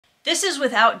This is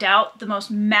without doubt the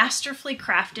most masterfully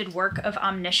crafted work of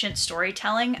omniscient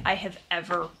storytelling I have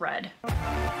ever read.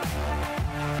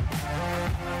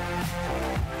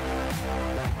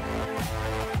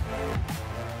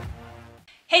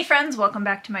 Hey friends, welcome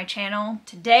back to my channel.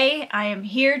 Today I am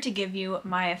here to give you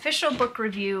my official book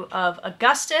review of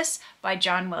Augustus by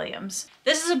John Williams.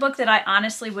 This is a book that I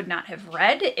honestly would not have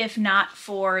read if not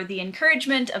for the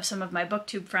encouragement of some of my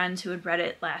booktube friends who had read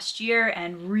it last year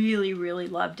and really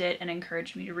loved it and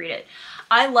encouraged me to read it.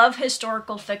 I love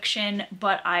historical fiction,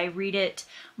 but I read it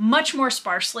much more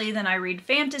sparsely than I read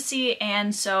fantasy,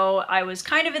 and so I was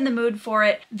kind of in the mood for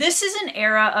it. This is an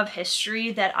era of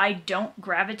history that I don't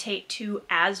gravitate to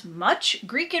as much.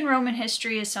 Greek and Roman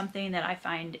history is something that I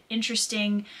find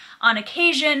interesting on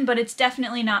occasion, but it's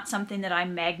definitely not something that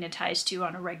I'm magnetized to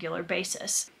on a regular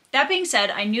basis. That being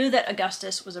said, I knew that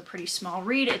Augustus was a pretty small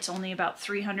read. It's only about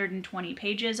 320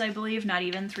 pages, I believe, not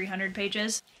even 300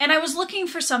 pages. And I was looking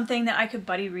for something that I could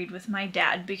buddy read with my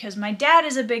dad, because my dad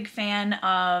is a big fan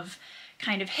of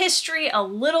kind of history, a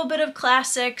little bit of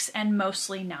classics, and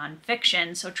mostly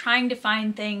nonfiction. So trying to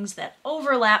find things that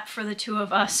overlap for the two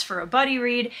of us for a buddy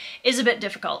read is a bit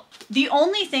difficult. The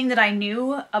only thing that I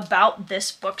knew about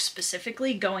this book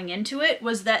specifically going into it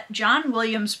was that John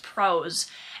Williams' prose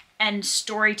and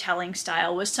storytelling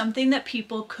style was something that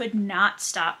people could not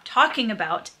stop talking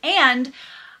about. And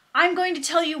I'm going to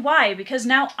tell you why, because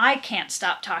now I can't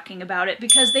stop talking about it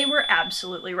because they were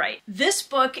absolutely right. This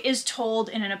book is told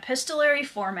in an epistolary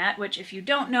format, which if you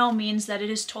don't know means that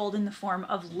it is told in the form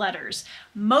of letters.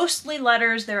 Mostly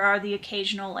letters. There are the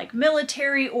occasional like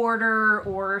military order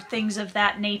or things of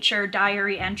that nature,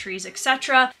 diary entries,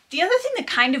 etc. The other thing that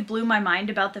kind of blew my mind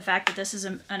about the fact that this is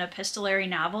an epistolary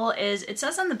novel is it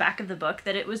says on the back of the book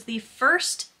that it was the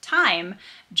first time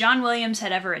John Williams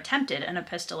had ever attempted an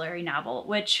epistolary novel,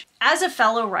 which, as a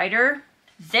fellow writer,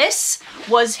 this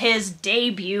was his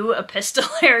debut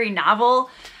epistolary novel.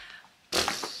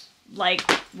 Like,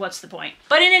 what's the point?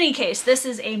 But in any case, this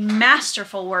is a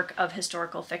masterful work of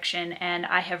historical fiction, and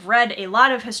I have read a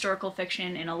lot of historical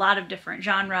fiction in a lot of different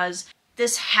genres.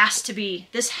 This has to be,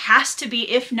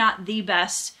 if not the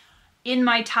best, in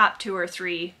my top 2 or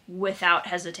 3 without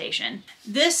hesitation.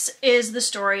 This is the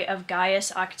story of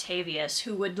Gaius Octavius,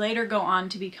 who would later go on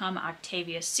to become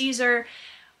Octavius Caesar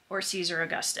or Caesar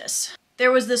Augustus.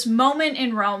 There was this moment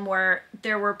in Rome where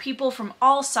there were people from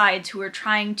all sides who were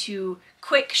trying to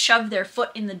quick shove their foot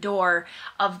in the door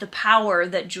of the power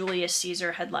that Julius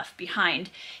Caesar had left behind.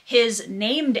 His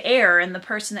named heir and the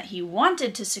person that he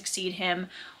wanted to succeed him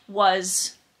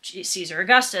was Caesar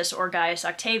Augustus or Gaius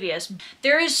Octavius.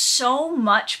 There is so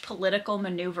much political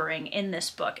maneuvering in this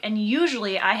book, and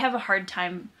usually I have a hard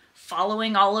time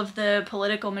following all of the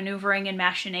political maneuvering and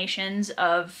machinations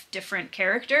of different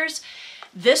characters.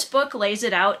 This book lays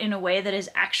it out in a way that is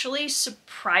actually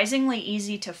surprisingly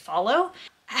easy to follow.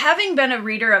 Having been a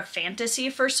reader of fantasy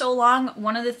for so long,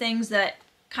 one of the things that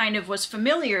kind of was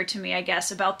familiar to me, I guess,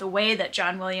 about the way that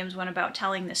John Williams went about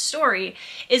telling this story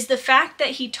is the fact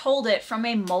that he told it from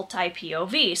a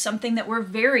multi-POV, something that we're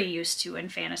very used to in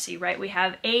fantasy, right? We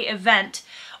have a event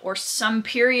or some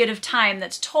period of time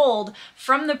that's told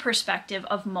from the perspective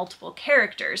of multiple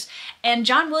characters. And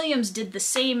John Williams did the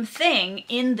same thing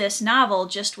in this novel,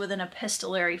 just with an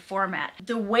epistolary format.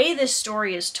 The way this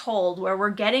story is told, where we're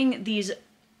getting these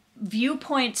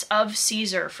viewpoints of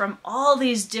Caesar from all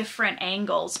these different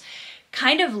angles,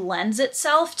 kind of lends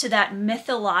itself to that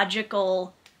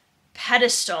mythological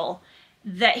pedestal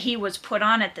that he was put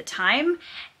on at the time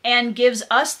and gives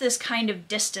us this kind of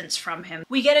distance from him.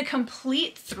 We get a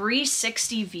complete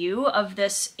 360 view of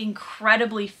this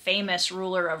incredibly famous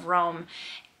ruler of Rome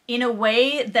in a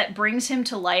way that brings him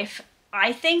to life,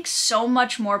 I think, so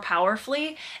much more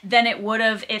powerfully than it would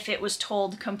have if it was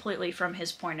told completely from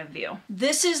his point of view.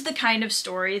 This is the kind of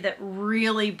story that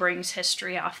really brings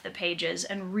history off the pages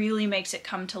and really makes it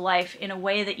come to life in a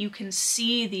way that you can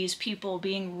see these people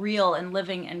being real and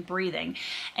living and breathing.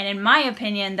 And in my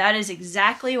opinion, that is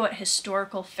exactly what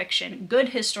historical fiction, good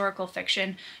historical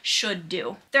fiction, should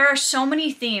do. There are so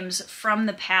many themes from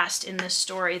the past in this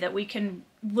story that we can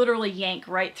literally yank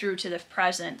right through to the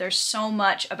present. There's so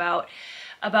much about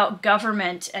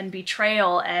government and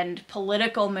betrayal and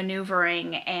political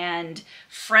maneuvering and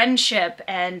friendship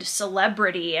and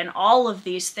celebrity and all of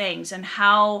these things, and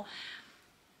how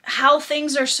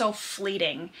things are so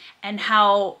fleeting, and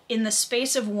how in the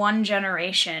space of one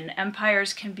generation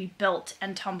empires can be built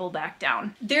and tumble back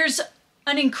down. There's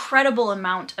an incredible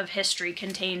amount of history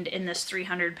contained in this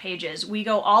 300 pages. We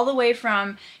go all the way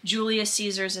from Julius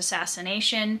Caesar's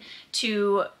assassination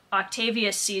to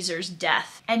Octavius Caesar's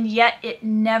death, and yet it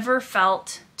never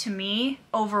felt to me,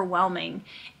 overwhelming.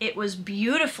 It was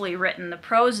beautifully written. The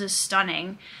prose is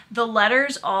stunning. The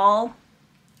letters all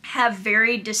have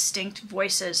very distinct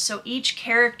voices. So each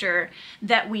character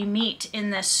that we meet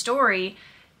in this story,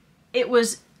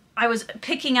 I was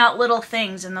picking out little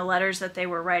things in the letters that they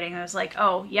were writing. I was like,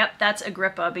 oh, yep, that's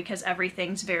Agrippa, because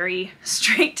everything's very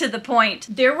straight to the point.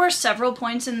 There were several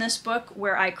points in this book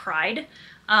where I cried.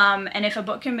 And if a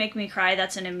book can make me cry,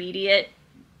 that's an immediate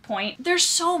point. There's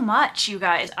so much, you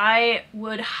guys. I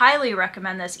would highly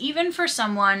recommend this, even for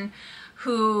someone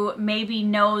who maybe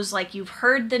knows, like, you've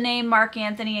heard the name Mark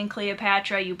Antony and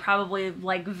Cleopatra, you probably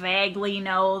like vaguely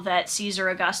know that Caesar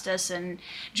Augustus and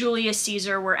Julius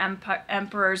Caesar were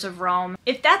emperors of Rome.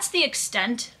 If that's the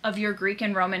extent of your Greek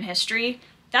and Roman history,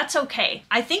 that's okay.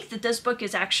 I think that this book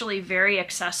is actually very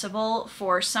accessible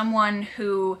for someone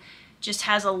who just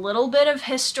has a little bit of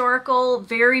historical,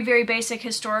 very, very basic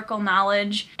historical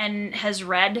knowledge and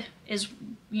is,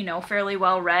 you know, fairly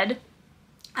well read.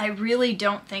 I really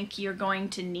don't think you're going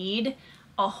to need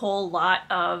a whole lot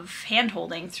of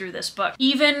hand-holding through this book.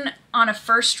 Even on a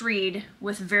first read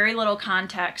with very little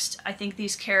context, I think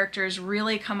these characters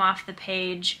really come off the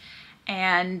page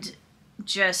and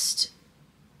just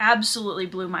absolutely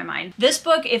blew my mind. This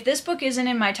book, if this book isn't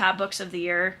in my top books of the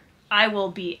year, I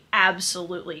will be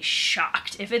absolutely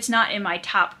shocked. If it's not in my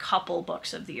top couple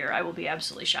books of the year, I will be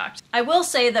absolutely shocked. I will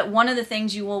say that one of the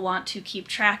things you will want to keep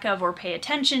track of or pay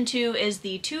attention to is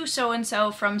the to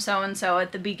so-and-so from so-and-so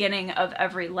at the beginning of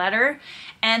every letter,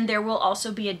 and there will also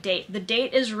be a date. The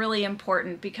date is really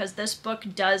important because this book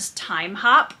does time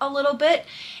hop a little bit.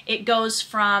 It goes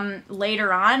from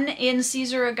later on in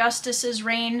Caesar Augustus's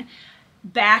reign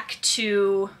back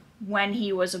to when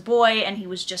he was a boy and he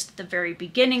was just at the very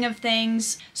beginning of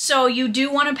things. So you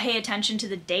do want to pay attention to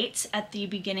the dates at the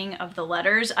beginning of the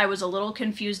letters. I was a little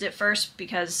confused at first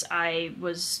because I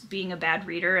was being a bad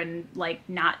reader and like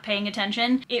not paying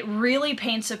attention. It really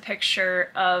paints a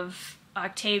picture of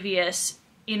Octavius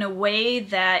in a way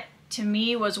that to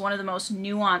me was one of the most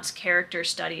nuanced character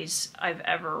studies I've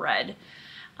ever read.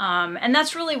 And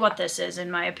that's really what this is,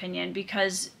 in my opinion,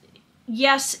 because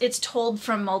yes, it's told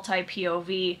from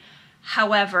multi-POV.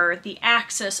 However, the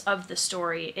axis of the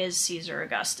story is Caesar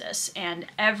Augustus, and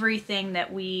everything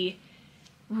that we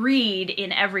read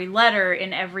in every letter,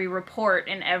 in every report,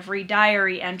 in every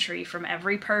diary entry from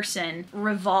every person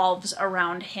revolves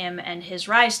around him and his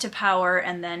rise to power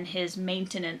and then his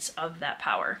maintenance of that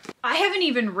power. I haven't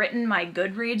even written my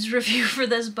Goodreads review for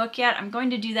this book yet. I'm going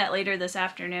to do that later this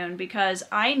afternoon because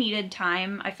I needed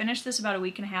time. I finished this about a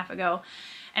week and a half ago.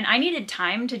 And I needed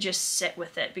time to just sit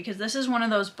with it because this is one of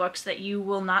those books that you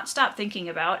will not stop thinking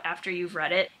about after you've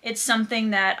read it. It's something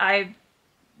that I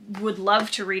would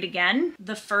love to read again.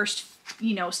 The first,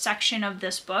 section of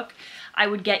this book I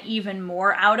would get even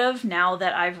more out of now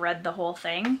that I've read the whole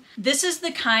thing. This is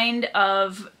the kind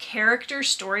of character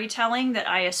storytelling that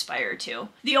I aspire to.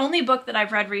 The only book that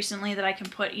I've read recently that I can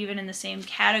put even in the same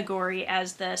category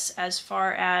as this as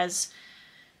far as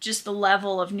just the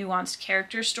level of nuanced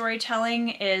character storytelling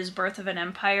is Birth of an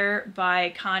Empire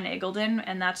by Khan Eagledin,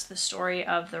 and that's the story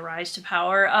of the rise to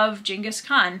power of Genghis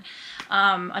Khan,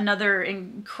 another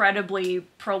incredibly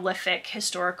prolific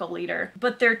historical leader.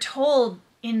 But they're told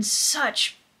in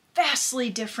such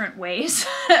vastly different ways.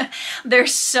 They're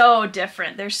so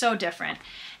different. They're so different.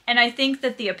 And I think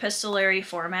that the epistolary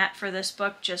format for this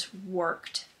book just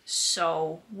worked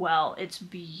so well. It's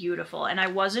beautiful. And I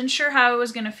wasn't sure how I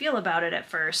was going to feel about it at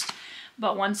first,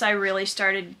 but once I really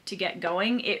started to get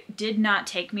going, it did not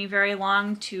take me very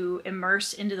long to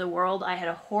immerse into the world. I had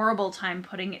a horrible time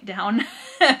putting it down.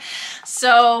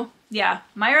 So yeah,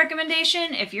 my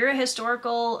recommendation, if you're a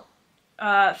historical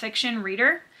fiction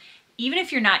reader, even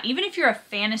if you're a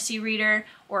fantasy reader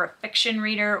or a fiction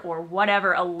reader or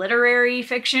whatever, a literary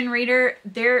fiction reader,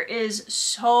 there is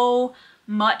so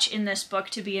much in this book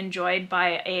to be enjoyed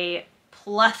by a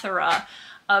plethora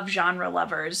of genre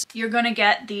lovers. You're going to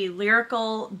get the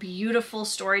lyrical, beautiful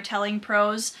storytelling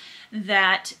prose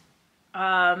that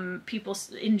people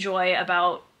enjoy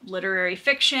about literary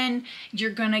fiction.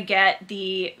 You're going to get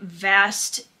the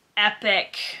vast,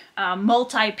 epic,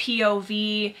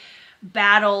 multi-POV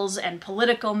battles and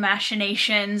political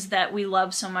machinations that we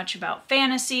love so much about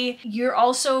fantasy. You're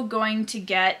also going to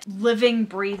get living,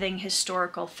 breathing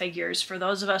historical figures for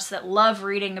those of us that love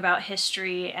reading about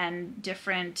history and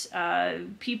different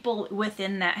people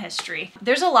within that history.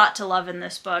 There's a lot to love in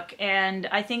this book, and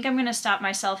I think I'm going to stop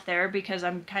myself there because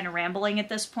I'm kind of rambling at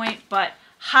this point, but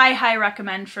high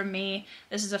recommend from me.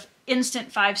 This is an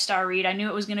instant 5-star read. I knew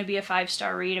it was going to be a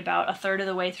 5-star read about a third of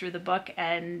the way through the book,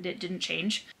 and it didn't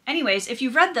change. Anyways, if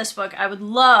you've read this book, I would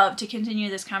love to continue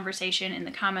this conversation in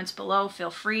the comments below. Feel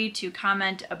free to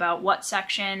comment about what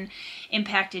section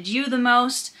impacted you the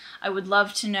most. I would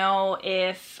love to know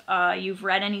if you've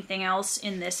read anything else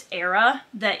in this era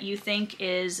that you think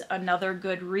is another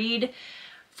good read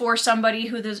for somebody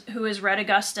who has read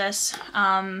Augustus,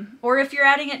 or if you're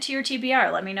adding it to your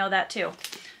TBR, let me know that too.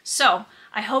 So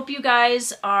I hope you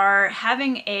guys are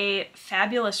having a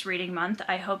fabulous reading month.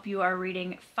 I hope you are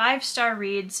reading 5-star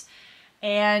reads,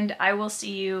 and I will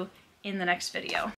see you in the next video.